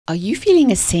Are you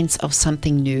feeling a sense of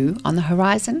something new on the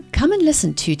horizon? Come and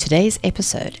listen to today's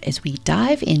episode as we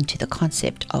dive into the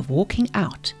concept of walking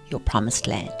out your promised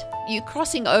land. You're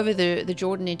crossing over the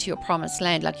Jordan into your promised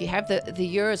land. Like you have the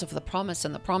years of the promise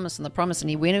and the promise and the promise,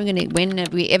 and when are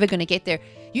we ever going to get there?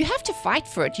 You have to fight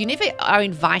for it. You never are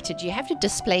invited. You have to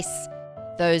displace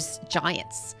those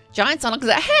giants. Giants are not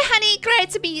going to say, hey honey, great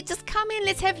to be you. Just come in,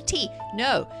 let's have tea.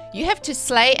 No, you have to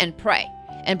slay and pray.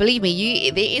 And believe me,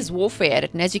 there is warfare at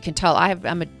it. And as you can tell,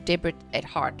 I'm a Deborah at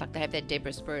heart. Like, they have that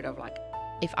Deborah spirit of like,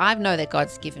 if I know that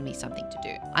God's given me something to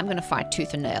do, I'm going to fight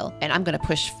tooth and nail, and I'm going to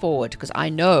push forward because I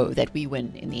know that we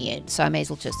win in the end. So I may as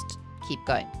well just keep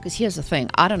going. Because here's the thing.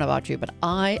 I don't know about you, but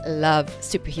I love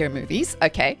superhero movies.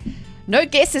 Okay. No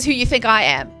guesses who you think I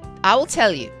am. I will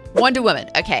tell you. Wonder Woman.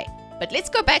 Okay. But let's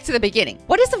go back to the beginning.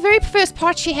 What is the very first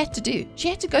part she had to do? She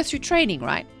had to go through training,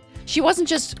 right? She wasn't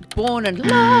just born and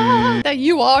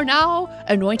you are now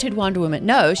anointed Wonder Woman.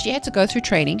 No, she had to go through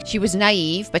training. She was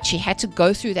naive, but she had to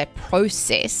go through that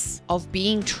process of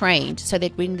being trained so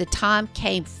that when the time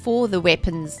came for the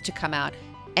weapons to come out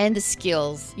and the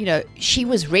skills, she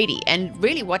was ready. And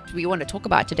really what we want to talk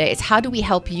about today is how do we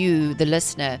help you, the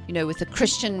listener, with a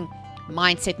Christian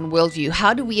mindset and worldview?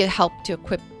 How do we help to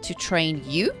equip, to train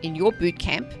you in your boot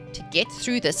camp to get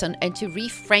through this and to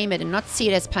reframe it and not see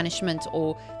it as punishment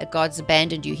or that God's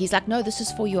abandoned you? He's like, no, this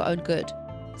is for your own good.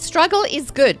 Struggle is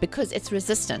good because it's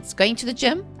resistance. Going to the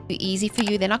gym, easy for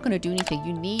you. They're not going to do anything.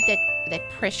 You need that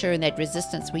pressure and that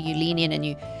resistance where you lean in and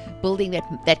you building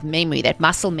that memory, that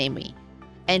muscle memory.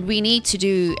 And we need to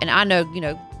do, and I know,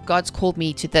 God's called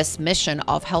me to this mission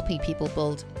of helping people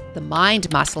build the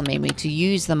mind muscle memory, to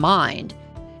use the mind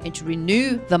and to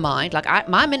renew the mind. Like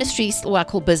my ministry, or I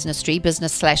call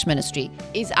business/ministry,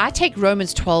 is I take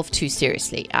Romans 12:2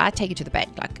 seriously. I take it to the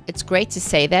bank. Like, it's great to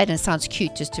say that and it sounds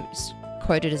cute just to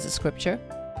quote it as a scripture.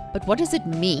 But what does it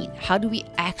mean? How do we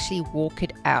actually walk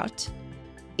it out?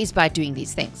 Is by doing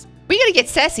these things. We got to get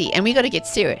sassy and we got to get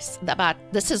serious about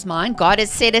this is mine. God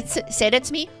has said it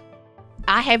to me.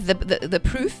 I have the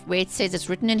proof where it says it's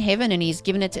written in heaven and he's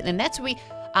given it to, and that's where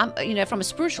from a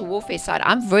spiritual warfare side,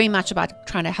 I'm very much about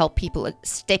trying to help people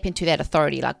step into that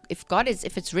authority. Like if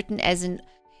it's written as in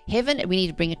heaven, we need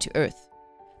to bring it to earth.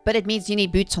 But it means you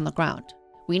need boots on the ground.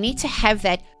 We need to have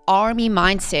that army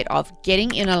mindset of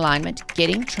getting in alignment,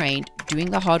 getting trained, doing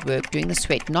the hard work, doing the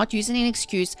sweat, not using an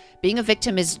excuse. Being a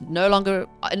victim is no longer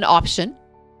an option.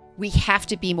 We have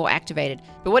to be more activated.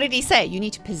 But what did he say? You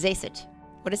need to possess it.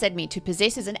 What does that mean? To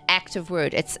possess is an active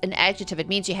word. It's an adjective. It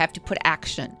means you have to put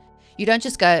action. You don't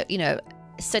just go,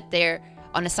 sit there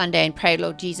on a Sunday and pray,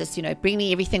 Lord Jesus, bring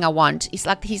me everything I want. It's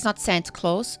like he's not Santa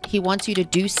Claus. He wants you to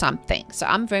do something. So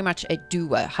I'm very much a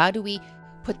doer. How do we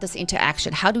put this into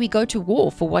action? How do we go to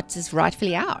war for what is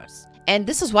rightfully ours? And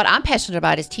this is what I'm passionate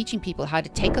about, is teaching people how to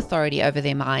take authority over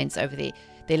their minds, over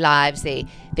their lives, their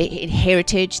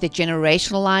heritage, their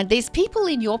generational line. There's people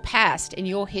in your past, in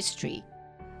your history,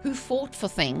 who fought for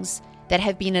things that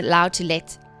have been allowed to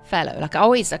let fallow. Like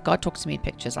God talks to me in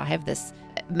pictures. I have this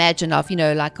imagine of,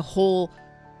 like a whole,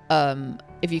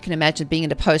 if you can imagine being in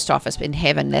the post office in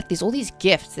heaven, that there's all these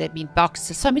gifts that have been boxed.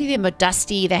 So many of them are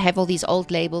dusty. They have all these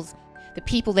old labels. The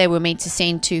people they were meant to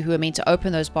send to, who are meant to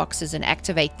open those boxes and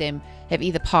activate them, have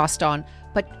either passed on.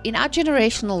 But in our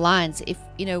generational lines, if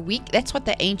that's what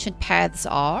the ancient paths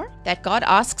are, that God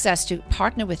asks us to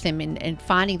partner with him in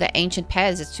finding the ancient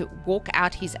paths, is to walk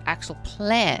out his actual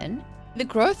plan. The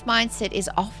growth mindset is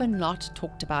often not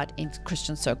talked about in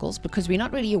Christian circles because we're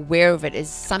not really aware of it as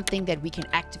something that we can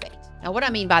activate. Now, what I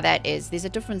mean by that is there's a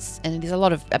difference, and there's a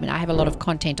lot of, I have a lot of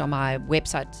content on my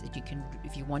website that you can,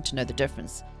 if you want to know the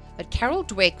difference. But Carol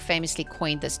Dweck famously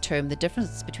coined this term, the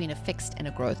difference between a fixed and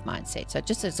a growth mindset. So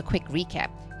just as a quick recap,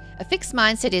 a fixed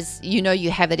mindset is,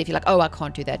 you have that if you're like, oh, I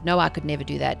can't do that. No, I could never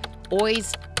do that.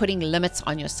 Always putting limits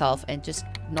on yourself and just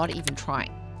not even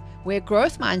trying. Where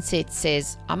growth mindset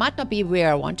says, I might not be where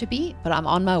I want to be, but I'm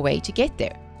on my way to get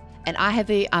there. And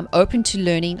I'm open to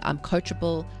learning. I'm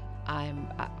coachable. I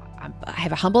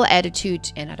have a humble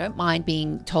attitude, and I don't mind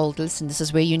being told, listen, this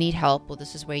is where you need help, or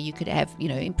this is where you could have,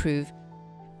 improve.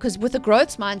 Because with a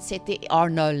growth mindset, there are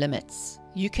no limits.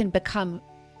 You can become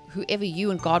whoever you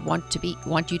and God want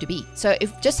you to be. So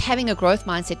if just having a growth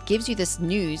mindset gives you this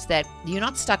news that you're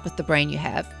not stuck with the brain you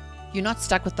have, you're not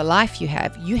stuck with the life you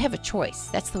have a choice.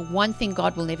 That's the one thing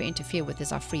God will never interfere with,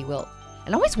 is our free will.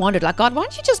 And I always wondered, like, God, why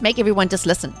don't you just make everyone just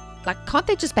listen? Like, can't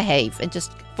they just behave and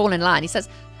just fall in line? He says,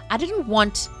 I didn't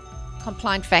want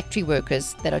compliant factory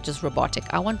workers that are just robotic.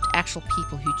 I want actual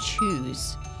people who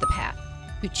choose the path.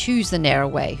 who choose the narrow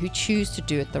way, who choose to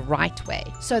do it the right way.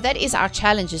 So that is our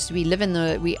challenge. Is we live in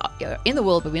the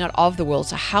world, but we're not of the world.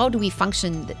 So how do we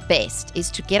function best is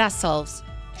to get ourselves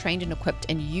trained and equipped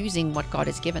and using what God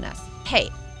has given us. Hey,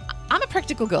 I'm a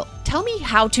practical girl. Tell me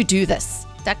how to do this.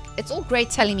 It's all great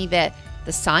telling me that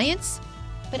the science,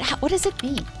 but what does it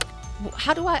mean?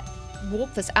 How do I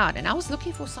walk this out? And I was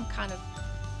looking for some kind of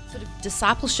sort of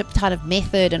discipleship kind of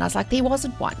method, and I was like, there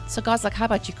wasn't one. So God's like, how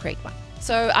about you create one?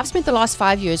 So I've spent the last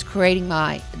 5 years creating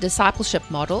my discipleship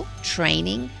model,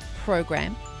 training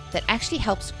program that actually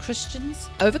helps Christians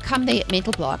overcome their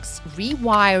mental blocks,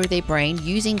 rewire their brain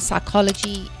using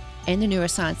psychology and the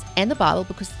neuroscience and the Bible,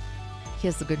 because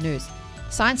here's the good news.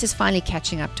 Science is finally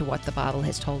catching up to what the Bible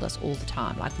has told us all the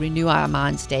time, like renew our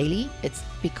minds daily. It's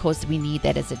because we need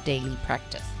that as a daily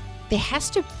practice. There has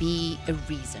to be a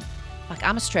reason. Like,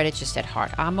 I'm a strategist at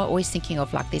heart. I'm always thinking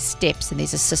of like there's steps and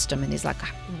there's a system and there's like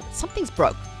something's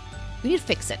broke. We need to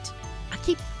fix it. I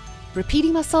keep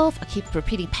repeating myself. I keep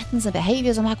repeating patterns and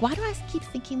behaviors. I'm like, why do I keep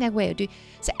thinking that way?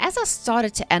 So as I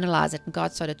started to analyze it and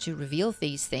God started to reveal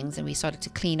these things and we started to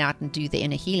clean out and do the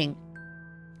inner healing,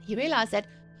 He realized that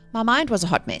my mind was a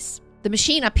hot mess. The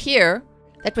machine up here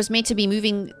that was meant to be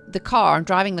moving the car and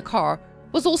driving the car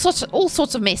was all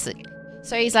sorts of messy.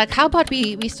 So He's like, how about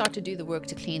we start to do the work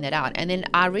to clean that out? And then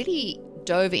I really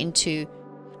dove into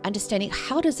understanding,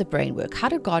 how does the brain work? How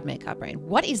did God make our brain?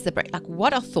 What is the brain? Like,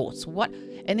 what are thoughts?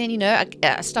 And then,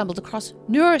 I stumbled across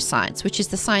neuroscience, which is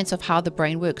the science of how the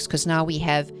brain works, because now we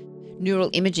have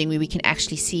neural imaging where we can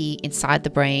actually see inside the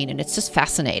brain, and it's just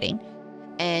fascinating.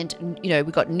 And,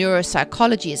 we've got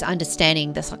neuropsychology, is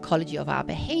understanding the psychology of our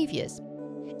behaviors.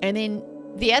 And then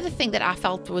the other thing that I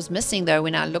felt was missing, though,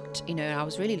 when I looked, I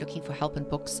was really looking for help in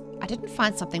books. I didn't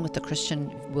find something with the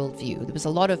Christian worldview. There was a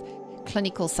lot of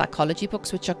clinical psychology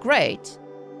books, which are great.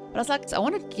 But I was like, I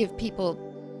want to give people,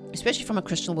 especially from a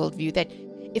Christian worldview, that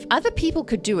if other people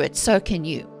could do it, so can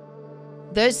you.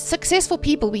 Those successful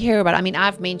people we hear about,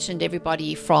 I've mentioned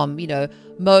everybody from,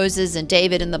 Moses and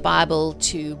David in the Bible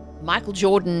to Michael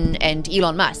Jordan and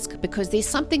Elon Musk, because there's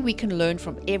something we can learn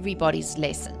from everybody's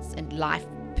lessons and life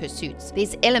pursuits.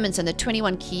 There's elements, and the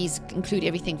 21 keys include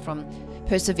everything from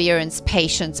perseverance,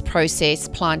 patience, process,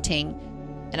 planting.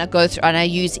 And I go through and I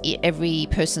use every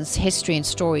person's history and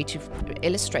story to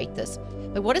illustrate this.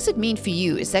 But what does it mean for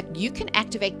you is that you can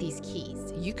activate these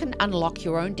keys. You can unlock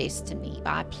your own destiny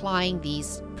by applying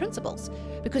these principles,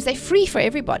 because they're free for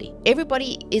everybody.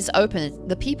 Everybody is open.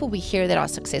 The people we hear that are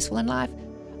successful in life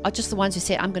are just the ones who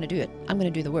say, I'm going to do it. I'm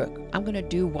going to do the work. I'm going to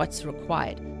do what's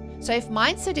required. So if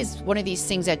mindset is one of these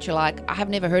things that you're like, I have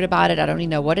never heard about it, I don't even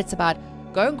know what it's about,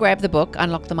 go and grab the book,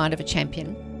 Unlock the Mind of a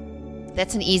Champion.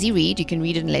 That's an easy read. You can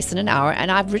read it in less than an hour.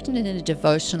 And I've written it in a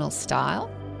devotional style.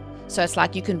 So it's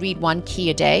like you can read one key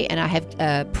a day, and I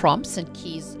have prompts and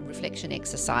keys, reflection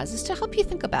exercises to help you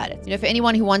think about it. For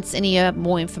anyone who wants any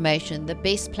more information, the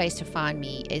best place to find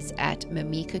me is at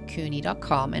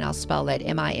mamikacooney.com, and I'll spell that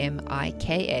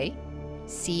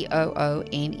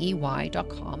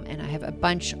MIMIKACOONEY.com. And I have a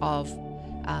bunch of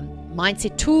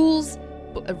mindset tools,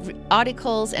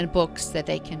 articles, and books that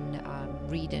they can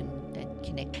read and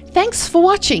connect. Thanks for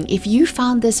watching. If you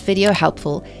found this video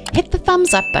helpful, hit the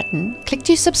thumbs up button, click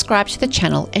to subscribe to the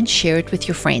channel, and share it with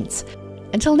your friends.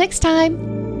 Until next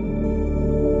time.